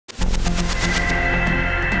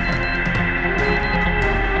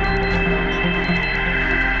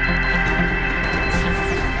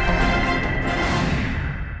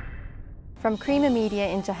From Creamer Media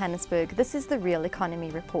in Johannesburg, this is the Real Economy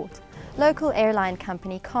Report. Local airline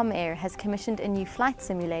company Comair has commissioned a new flight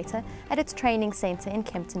simulator at its training centre in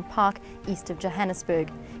Kempton Park, east of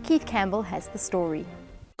Johannesburg. Keith Campbell has the story.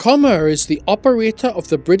 Comair is the operator of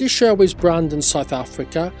the British Airways brand in South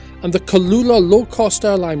Africa and the Kulula low-cost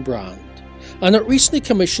airline brand, and it recently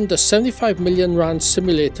commissioned a R75 million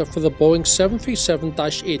simulator for the Boeing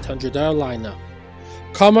 737-800 airliner.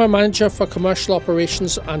 Comair Manager for Commercial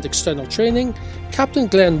Operations and External Training, Captain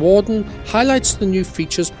Glenn Warden, highlights the new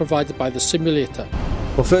features provided by the simulator.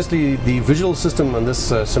 Well, firstly, the visual system on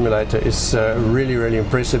this simulator is really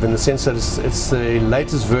impressive in the sense that it's the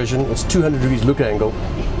latest version. It's 200 degrees look angle,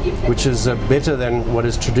 which is better than what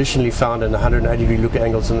is traditionally found in 180 degree look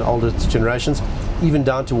angles in older generations, even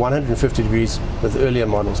down to 150 degrees with earlier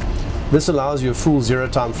models. This allows you a full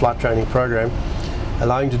zero-time flight training program,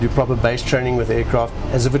 allowing you to do proper base training with the aircraft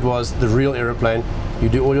as if it was the real aeroplane. You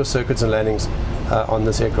do all your circuits and landings on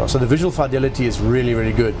this aircraft. So the visual fidelity is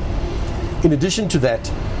really good. In addition to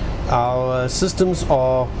that, our systems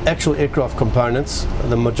are actual aircraft components.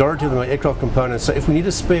 The majority of them are aircraft components, so if we need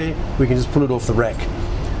a spare, we can just pull it off the rack.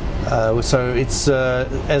 So it's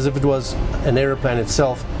as if it was an aeroplane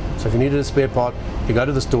itself. So if you needed a spare part, you go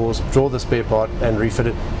to the stores, draw the spare part and refit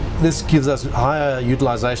it. This gives us higher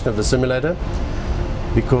utilization of the simulator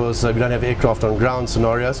because we don't have aircraft on ground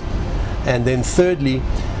scenarios. And then thirdly,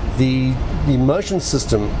 the motion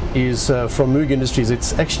system is from Moog Industries.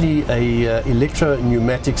 It's actually a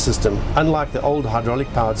electro-pneumatic system, unlike the old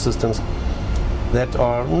hydraulic powered systems that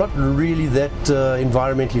are not really that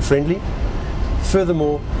environmentally friendly.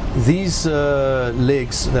 Furthermore, these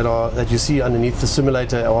legs that you see underneath the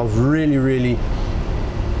simulator are really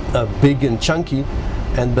big and chunky,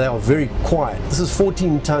 and they are very quiet. This is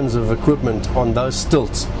 14 tons of equipment on those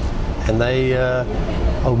stilts, and they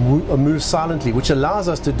move silently, which allows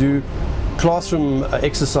us to do classroom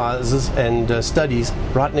exercises and studies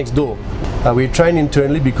right next door. We train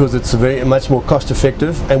internally because it's very much more cost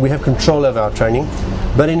effective and we have control of our training.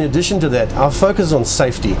 But in addition to that, our focus is on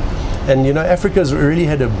safety. And you know, Africa's really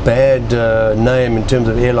had a bad name in terms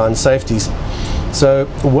of airline safeties. So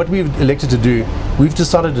what we've elected to do, we've just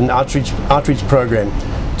started an outreach program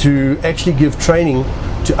to actually give training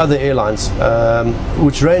to other airlines,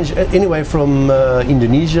 which range anyway from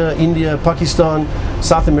Indonesia, India, Pakistan,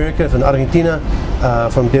 South America, from Argentina,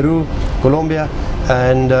 from Peru, Colombia,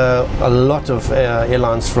 and a lot of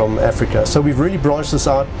airlines from Africa. So we've really branched this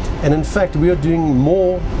out, and in fact we are doing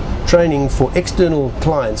more training for external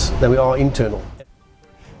clients than we are internal.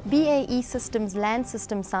 BAE Systems Land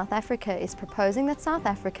Systems South Africa is proposing that South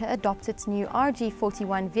Africa adopt its new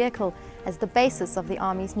RG-41 vehicle as the basis of the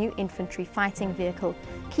Army's new infantry fighting vehicle.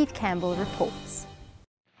 Keith Campbell reports.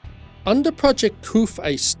 Under Project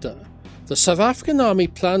Hoefyster, the South African Army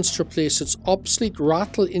plans to replace its obsolete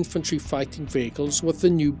Rattle infantry fighting vehicles with the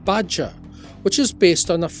new Badger, which is based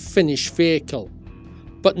on a Finnish vehicle.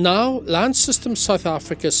 But now, Land Systems South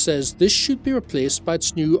Africa says this should be replaced by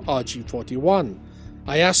its new RG-41.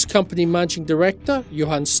 I asked Company Managing Director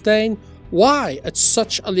Johan Steyn why, at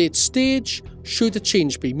such a late stage, should a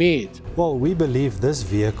change be made. Well, we believe this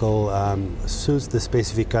vehicle suits the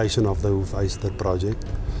specification of the Hoefyster project.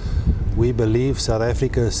 We believe South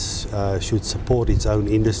Africa should support its own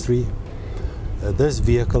industry. This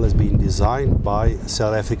vehicle has been designed by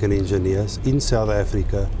South African engineers in South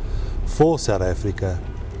Africa for South Africa,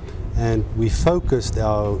 and we focused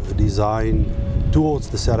our design towards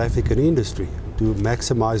the South African industry to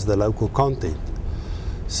maximize the local content.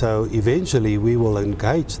 So eventually we will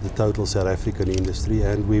engage the total South African industry,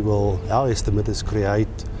 and our estimate is create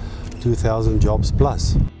 2,000 jobs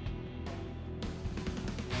plus.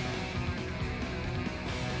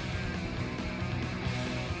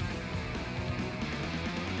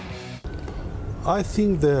 I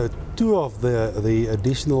think two of the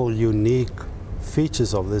additional unique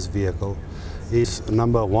features of this vehicle is,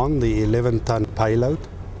 number one, the 11-ton payload.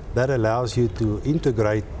 That allows you to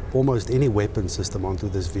integrate almost any weapon system onto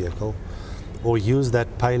this vehicle, or use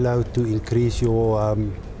that payload to increase your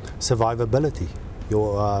survivability,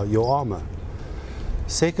 your armor.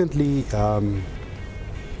 Secondly,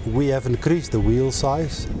 we have increased the wheel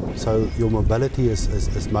size, so your mobility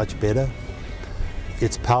is much better.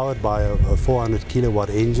 It's powered by a 400 kilowatt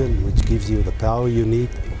engine, which gives you the power you need.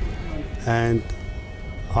 And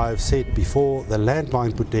I've said before, the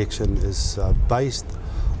landmine protection is based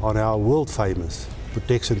on our world famous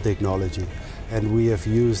protection technology, and we have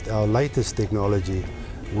used our latest technology,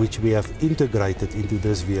 which we have integrated into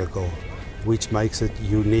this vehicle, which makes it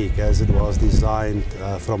unique as it was designed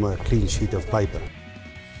from a clean sheet of paper.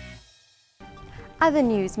 Other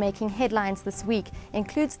news making headlines this week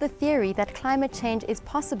includes the theory that climate change is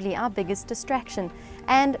possibly our biggest distraction,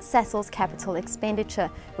 and Sasol's capital expenditure,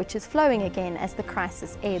 which is flowing again as the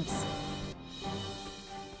crisis ebbs.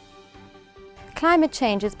 Climate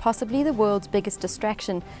change is possibly the world's biggest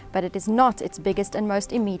distraction, but it is not its biggest and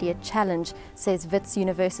most immediate challenge, says Wits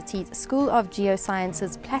University's School of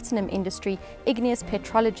Geosciences Platinum Industry Igneous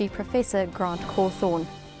Petrology Professor Grant Cawthorne.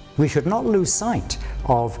 We should not lose sight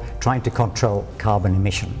of trying to control carbon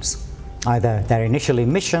emissions, either their initial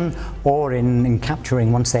emission or in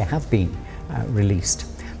capturing once they have been released.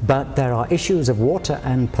 But there are issues of water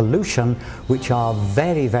and pollution which are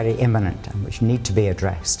very, very imminent and which need to be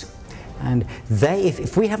addressed. And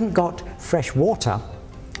if we haven't got fresh water,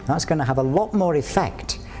 that's going to have a lot more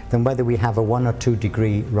effect than whether we have a 1 or 2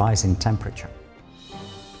 degree rise in temperature.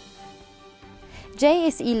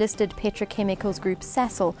 JSE-listed petrochemicals group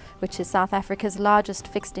Sasol, which is South Africa's largest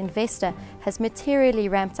fixed investor, has materially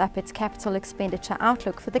ramped up its capital expenditure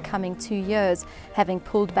outlook for the coming 2 years, having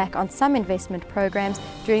pulled back on some investment programs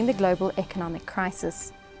during the global economic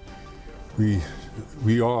crisis. We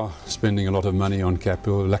are spending a lot of money on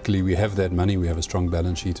capital. Luckily we have that money, we have a strong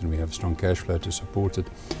balance sheet and we have a strong cash flow to support it.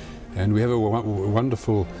 And we have a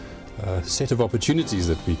wonderful set of opportunities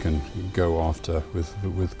that we can go after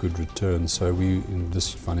with good returns. So in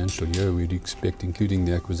this financial year we'd expect, including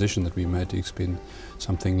the acquisition that we made, to expend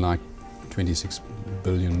something like 26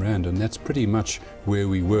 billion rand, and that's pretty much where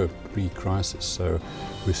we were pre-crisis. So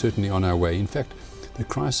we're certainly on our way. In fact,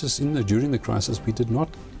 during the crisis we did not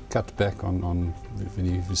cut back on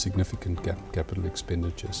any significant capital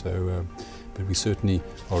expenditure. So, but we certainly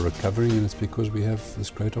are recovering, and it's because we have this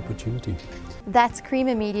great opportunity. That's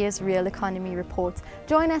Creamer Media's Real Economy Report.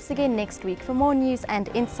 Join us again next week for more news and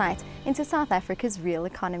insight into South Africa's real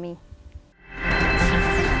economy.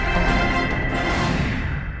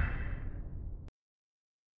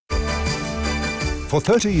 For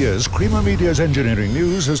 30 years, Creamer Media's engineering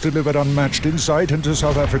news has delivered unmatched insight into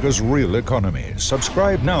South Africa's real economy.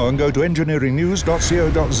 Subscribe now and go to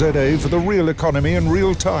engineeringnews.co.za for the real economy in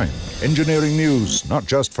real time. Engineering news, not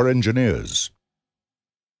just for engineers.